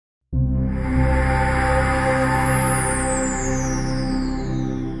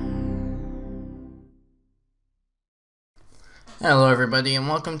Hello everybody and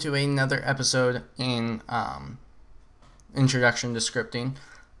welcome to another episode in Introduction to Scripting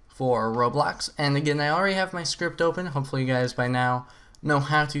for Roblox. And again, I already have my script open. Hopefully you guys by now know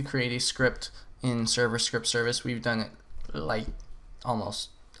how to create a script in Server Script Service. We've done it like almost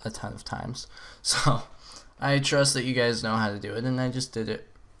a ton of times. So I trust that you guys know how to do it, and I just did it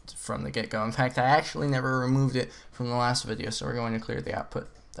from the get-go. In fact, I actually never removed it from the last video, so we're going to clear the output.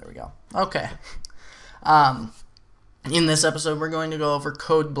 There we go. Okay. In this episode, we're going to go over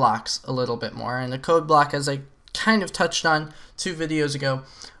code blocks a little bit more. And a code block, as I kind of touched on 2 videos ago,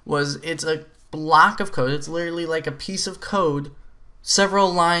 it's a block of code. It's literally like a piece of code,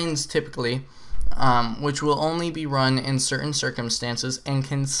 several lines typically, which will only be run in certain circumstances and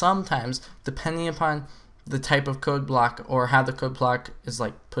can sometimes, depending upon the type of code block or how the code block is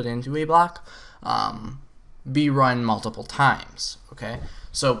like put into a block, be run multiple times. Okay,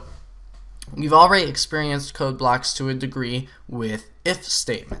 so we've already experienced code blocks to a degree with if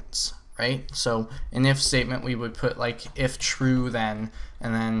statements, right? So an if statement, we would put like if true then,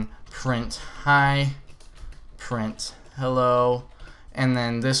 and then print hi, print hello, and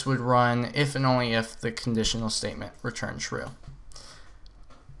then this would run if and only if the conditional statement returned true.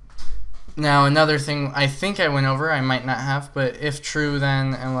 Now another thing I think I went over, I might not have, but if true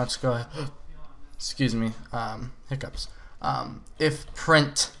then, and let's go ahead, excuse me, hiccups. If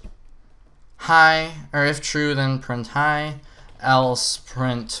print hi, or if true then print hi, else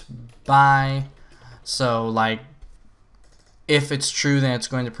print bye. So like if it's true then it's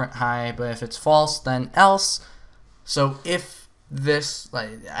going to print hi, but if it's false then else. So if this, like,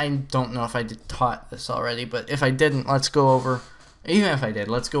 I don't know if I taught this already, but if I didn't, let's go over, even if I did,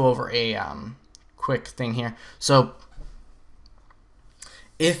 let's go over a quick thing here. So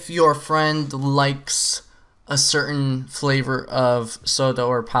if your friend likes a certain flavor of soda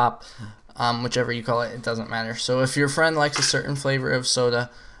or pop, whichever you call it, it doesn't matter. So if your friend likes a certain flavor of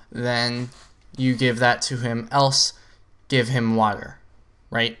soda, then you give that to him, else give him water,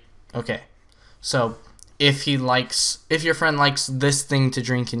 right? Okay. So if your friend likes this thing to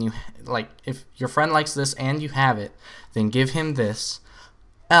drink and if your friend likes this and you have it, then give him this,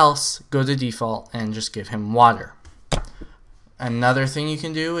 else go to default and just give him water. Another thing you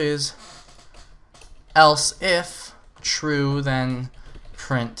can do is else if true then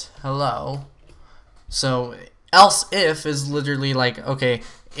print hello. So else if is literally like, okay,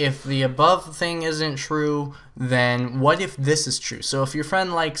 if the above thing isn't true, then what if this is true? So if your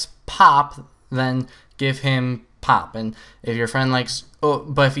friend likes pop, then give him pop. And if your friend likes,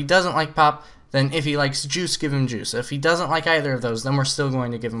 but if he doesn't like pop, then if he likes juice, give him juice. If he doesn't like either of those, then we're still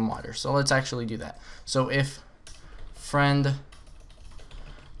going to give him water. So let's actually do that. So if friend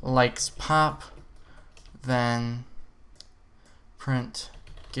likes pop, then print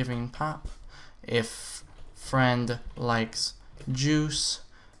giving pop. If friend likes juice,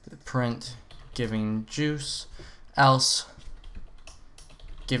 print giving juice, else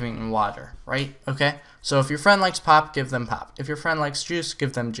giving water, right? Okay, so if your friend likes pop, give them pop. If your friend likes juice,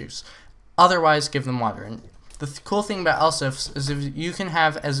 give them juice. Otherwise, give them water. And the cool thing about elseifs is if you can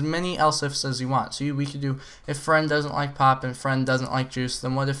have as many elseifs as you want. So we could do, if friend doesn't like pop and friend doesn't like juice,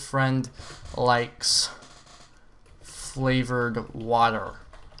 then what if friend likes flavored water?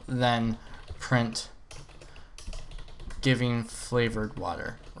 Then print giving flavored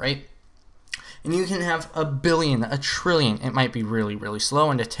water, right? And you can have a billion, a trillion. It might be really, really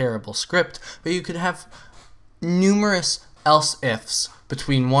slow and a terrible script, but you could have numerous else ifs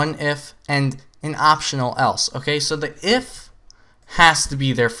between one if and an optional else. Okay, so the if has to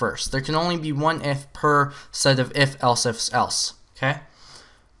be there first. There can only be one if per set of if, else, ifs, else. Okay,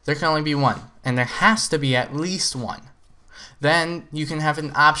 there can only be one, and there has to be at least one. Then you can have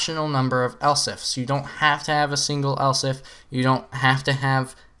an optional number of else ifs. You don't have to have a single else if. You don't have to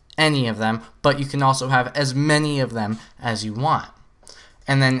have any of them, but you can also have as many of them as you want.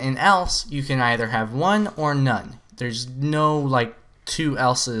 And then in else, you can either have one or none. There's no like 2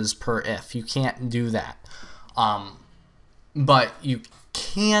 else's per if. You can't do that. But you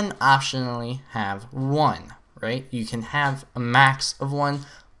can optionally have 1, right? You can have a max of 1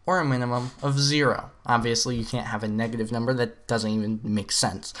 or a minimum of 0. Obviously, you can't have a negative number. That doesn't even make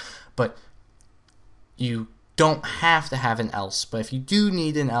sense. But you don't have to have an else. But if you do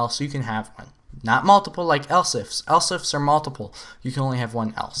need an else, you can have one. Not multiple like elseifs. Elseifs are multiple. You can only have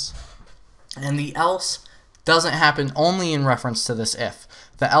one else. And the else doesn't happen only in reference to this if.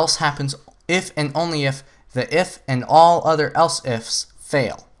 The else happens if and only if the if and all other else ifs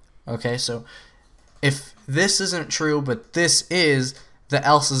fail. Okay, so if this isn't true, but this is, the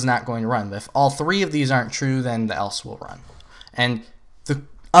else is not going to run. But if all 3 of these aren't true, then the else will run. And the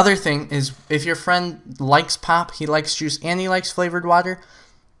Other thing is, if your friend likes pop, he likes juice, and he likes flavored water,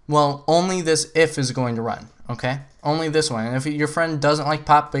 well, only this if is going to run, okay? Only this one. And if your friend doesn't like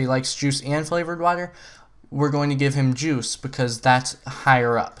pop, but he likes juice and flavored water, we're going to give him juice because that's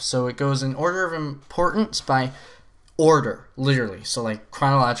higher up. So it goes in order of importance by order, literally. So like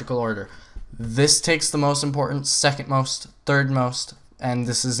chronological order. This takes the most importance, second most, third most, and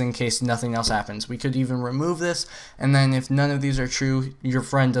this is in case nothing else happens. We could even remove this, and then if none of these are true, your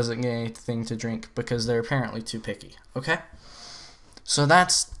friend doesn't get anything to drink because they're apparently too picky, okay? So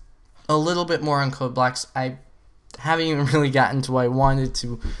that's a little bit more on code blocks. I haven't even really gotten to what I wanted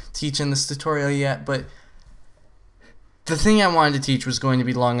to teach in this tutorial yet, but the thing I wanted to teach was going to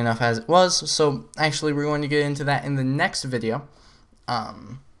be long enough as it was, so actually we're going to get into that in the next video.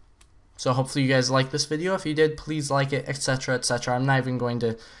 So hopefully you guys like this video. If you did, please like it, etc., etc. I'm not even going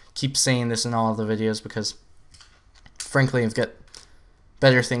to keep saying this in all of the videos because, frankly, I've got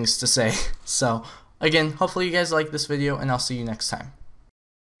better things to say. So, again, hopefully you guys like this video, and I'll see you next time.